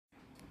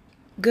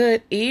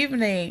Good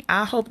evening.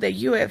 I hope that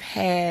you have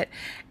had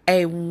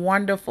a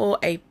wonderful,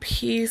 a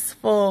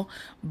peaceful,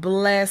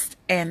 blessed,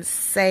 and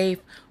safe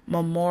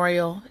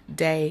Memorial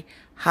Day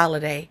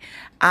holiday.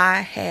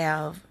 I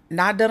have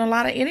not done a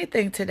lot of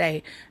anything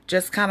today.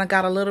 Just kind of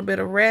got a little bit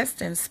of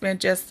rest and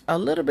spent just a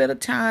little bit of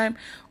time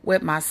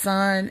with my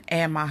son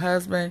and my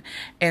husband.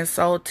 And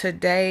so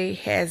today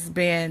has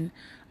been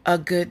a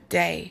good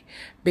day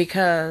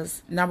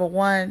because number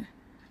one,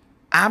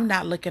 I'm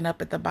not looking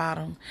up at the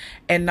bottom.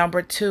 And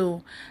number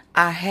two,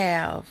 I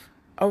have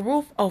a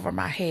roof over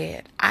my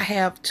head. I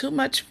have too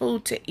much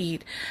food to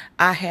eat.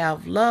 I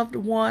have loved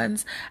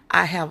ones.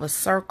 I have a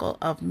circle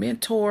of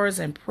mentors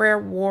and prayer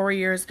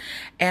warriors.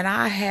 And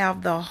I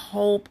have the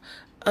hope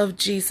of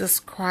Jesus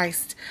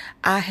Christ.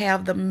 I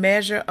have the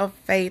measure of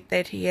faith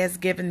that He has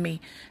given me.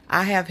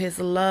 I have His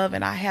love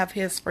and I have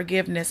His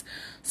forgiveness.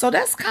 So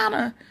that's kind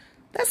of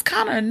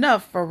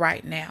enough for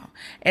right now.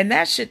 And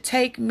that should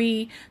take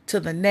me to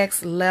the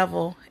next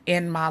level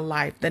in my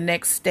life, the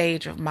next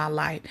stage of my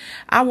life.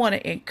 I want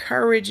to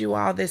encourage you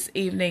all this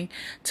evening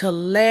to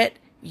let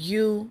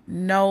you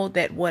know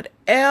that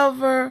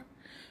whatever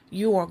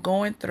you are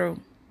going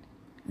through,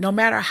 no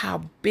matter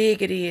how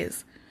big it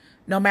is,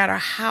 no matter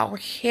how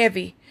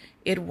heavy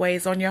it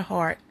weighs on your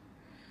heart,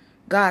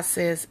 God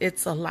says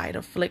it's a light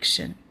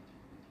affliction.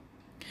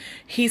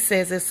 He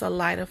says it's a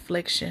light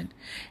affliction.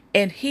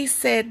 And He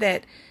said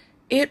that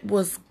it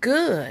was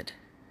good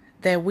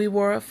that we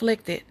were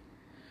afflicted.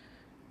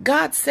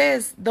 God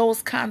says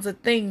those kinds of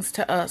things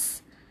to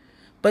us.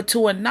 But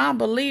to a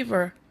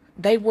non-believer,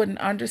 they wouldn't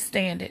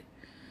understand it.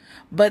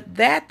 But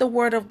that the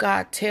Word of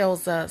God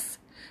tells us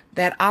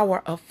that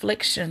our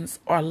afflictions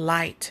are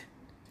light.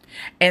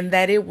 And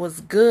that it was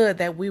good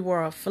that we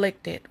were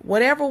afflicted.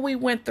 Whatever we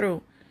went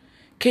through,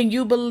 can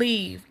you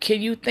believe?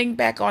 Can you think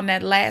back on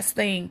that last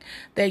thing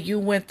that you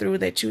went through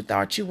that you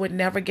thought you would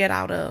never get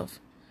out of?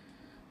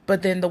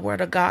 But then the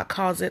Word of God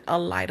calls it a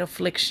light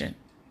affliction.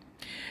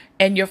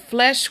 And your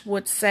flesh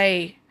would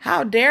say,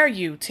 how dare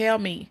you tell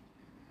me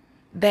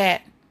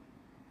that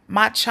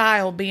my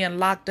child being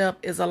locked up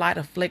is a light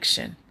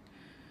affliction?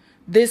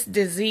 This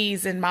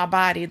disease in my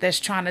body that's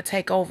trying to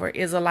take over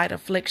is a light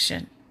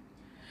affliction.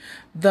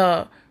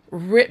 The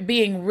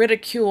being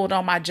ridiculed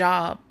on my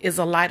job is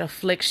a light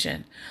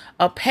affliction.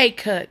 A pay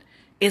cut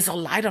is a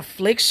light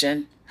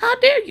affliction. How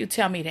dare you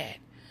tell me that?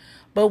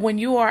 But when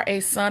you are a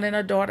son and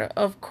a daughter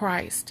of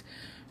Christ,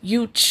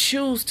 you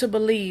choose to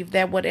believe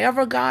that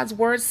whatever God's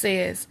word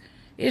says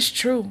is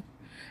true.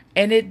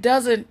 And it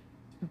doesn't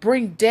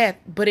bring death,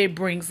 but it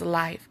brings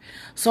life.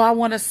 So I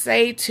want to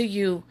say to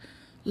you,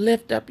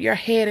 lift up your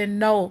head and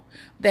know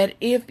that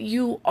if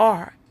you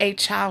are a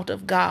child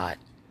of God,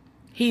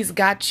 He's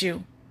got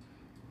you.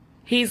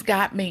 He's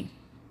got me.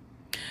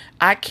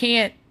 I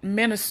can't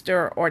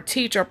minister or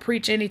teach or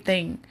preach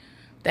anything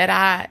that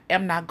I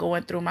am not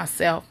going through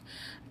myself.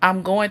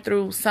 I'm going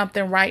through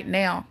something right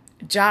now,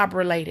 job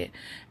related.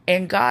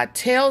 And God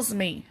tells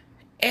me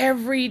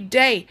every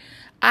day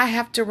I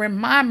have to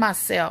remind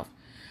myself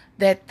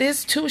that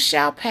this too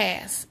shall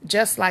pass,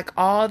 just like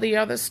all the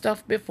other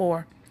stuff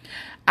before.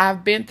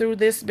 I've been through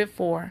this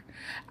before.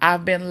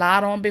 I've been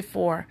lied on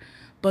before.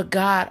 But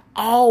God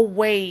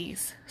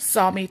always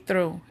saw me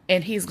through,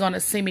 and He's going to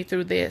see me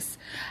through this.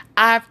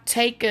 I've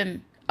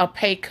taken a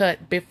pay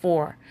cut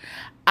before.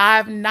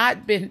 I've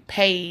not been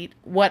paid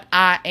what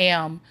I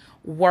am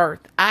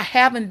worth. I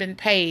haven't been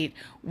paid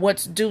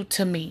what's due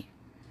to me.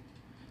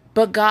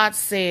 But God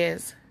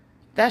says,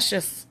 that's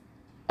just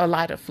a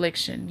light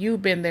affliction.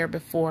 You've been there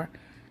before,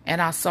 and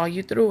I saw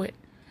you through it.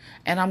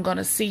 And I'm going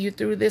to see you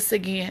through this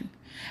again.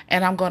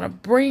 And I'm going to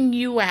bring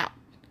you out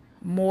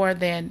more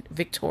than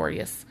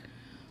victorious,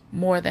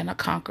 more than a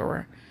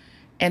conqueror.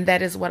 And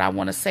that is what I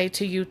want to say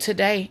to you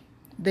today,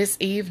 this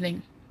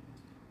evening.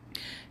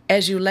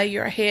 As you lay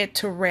your head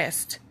to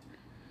rest,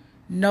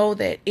 know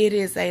that it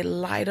is a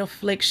light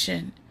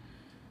affliction.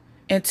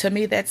 And to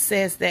me, that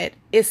says that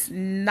it's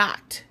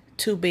not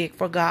too big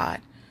for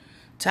God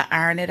to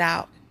iron it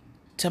out,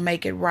 to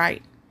make it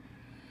right,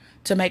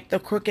 to make the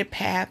crooked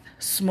path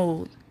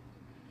smooth,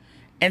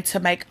 and to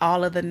make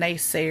all of the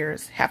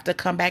naysayers have to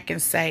come back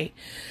and say,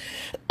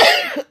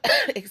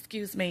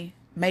 excuse me,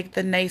 make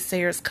the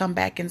naysayers come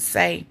back and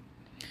say,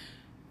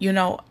 you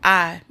know,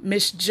 I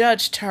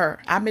misjudged her.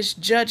 I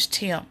misjudged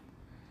him.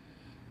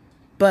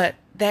 But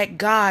that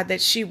God that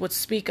she would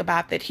speak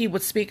about, that he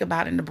would speak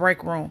about in the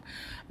break room,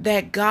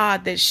 that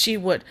God that she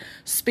would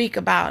speak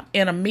about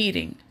in a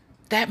meeting,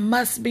 that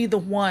must be the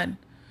one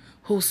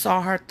who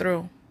saw her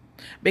through.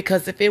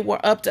 Because if it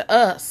were up to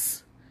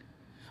us,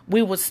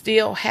 we would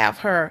still have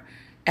her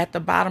at the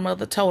bottom of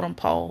the totem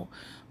pole.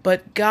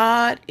 But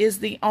God is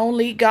the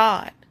only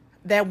God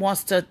that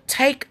wants to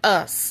take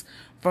us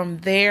from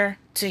there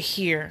to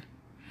here,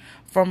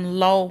 from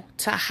low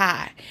to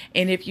high.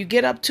 And if you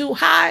get up too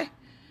high,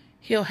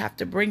 He'll have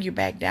to bring you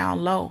back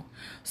down low.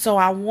 So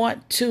I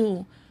want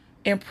to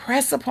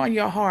impress upon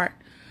your heart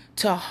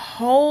to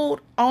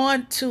hold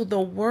on to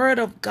the Word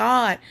of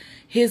God.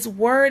 His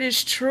Word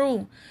is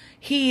true.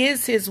 He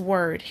is his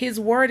word. His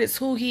word is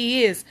who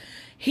he is.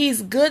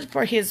 He's good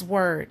for his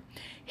word.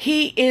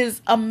 He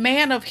is a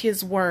man of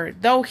his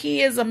word. Though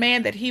he is a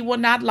man that he will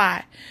not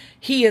lie,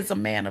 he is a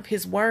man of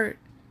his word.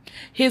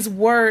 His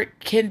word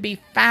can be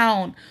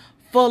found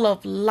full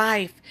of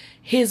life.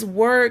 His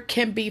word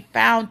can be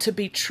found to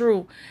be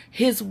true.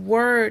 His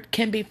word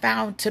can be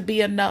found to be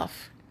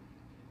enough.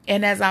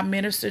 And as I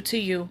minister to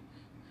you,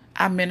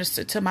 I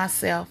minister to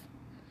myself.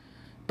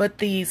 But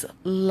these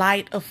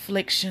light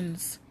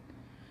afflictions,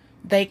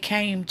 they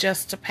came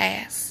just to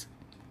pass.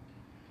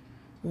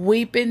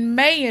 Weeping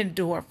may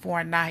endure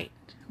for a night,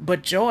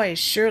 but joy is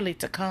surely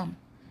to come.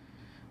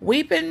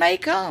 Weeping may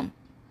come,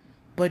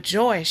 but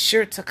joy is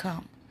sure to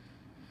come.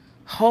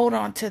 Hold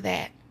on to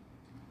that.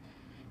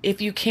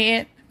 If you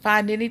can't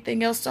find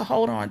anything else to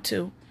hold on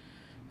to,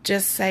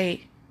 just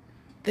say,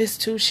 this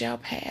too shall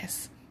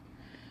pass,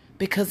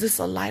 because it's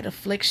a light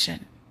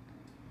affliction.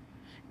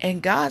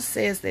 And God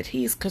says that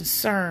he's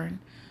concerned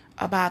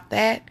about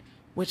that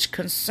which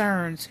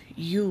concerns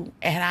you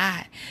and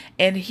I.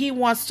 And he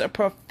wants to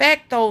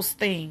perfect those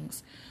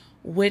things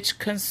which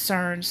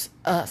concerns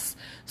us.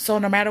 So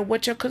no matter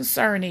what your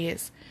concern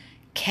is,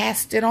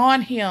 cast it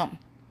on him.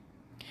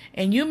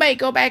 And you may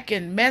go back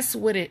and mess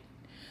with it.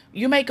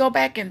 You may go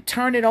back and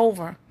turn it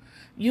over.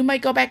 You may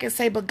go back and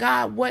say, but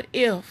God, what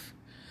if?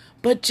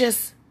 But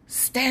just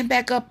stand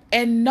back up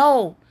and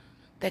know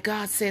that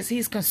God says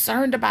he's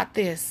concerned about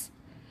this.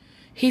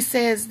 He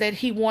says that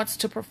he wants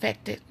to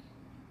perfect it.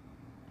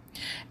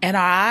 And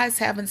our eyes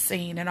haven't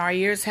seen and our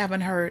ears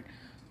haven't heard,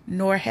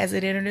 nor has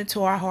it entered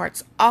into our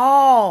hearts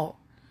all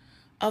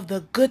of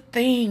the good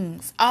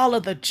things, all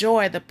of the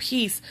joy, the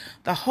peace,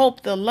 the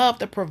hope, the love,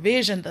 the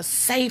provision, the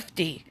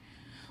safety.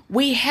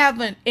 We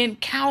haven't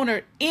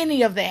encountered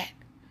any of that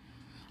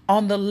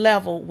on the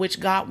level which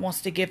God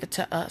wants to give it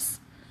to us.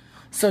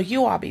 So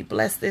you all be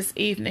blessed this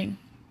evening.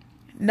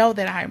 Know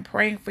that I am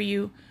praying for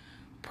you.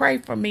 Pray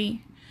for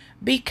me.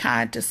 Be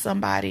kind to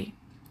somebody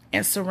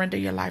and surrender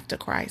your life to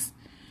Christ.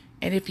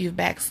 And if you've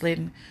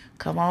backslidden,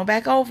 come on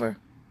back over.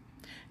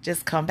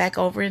 Just come back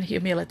over in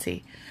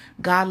humility.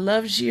 God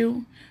loves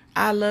you.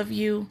 I love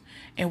you.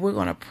 And we're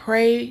going to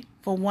pray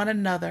for one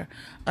another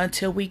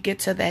until we get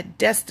to that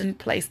destined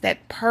place,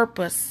 that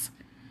purpose,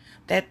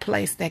 that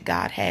place that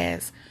God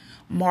has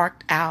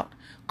marked out,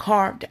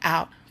 carved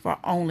out for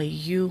only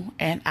you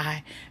and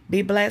I.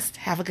 Be blessed.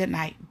 Have a good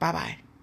night. Bye-bye.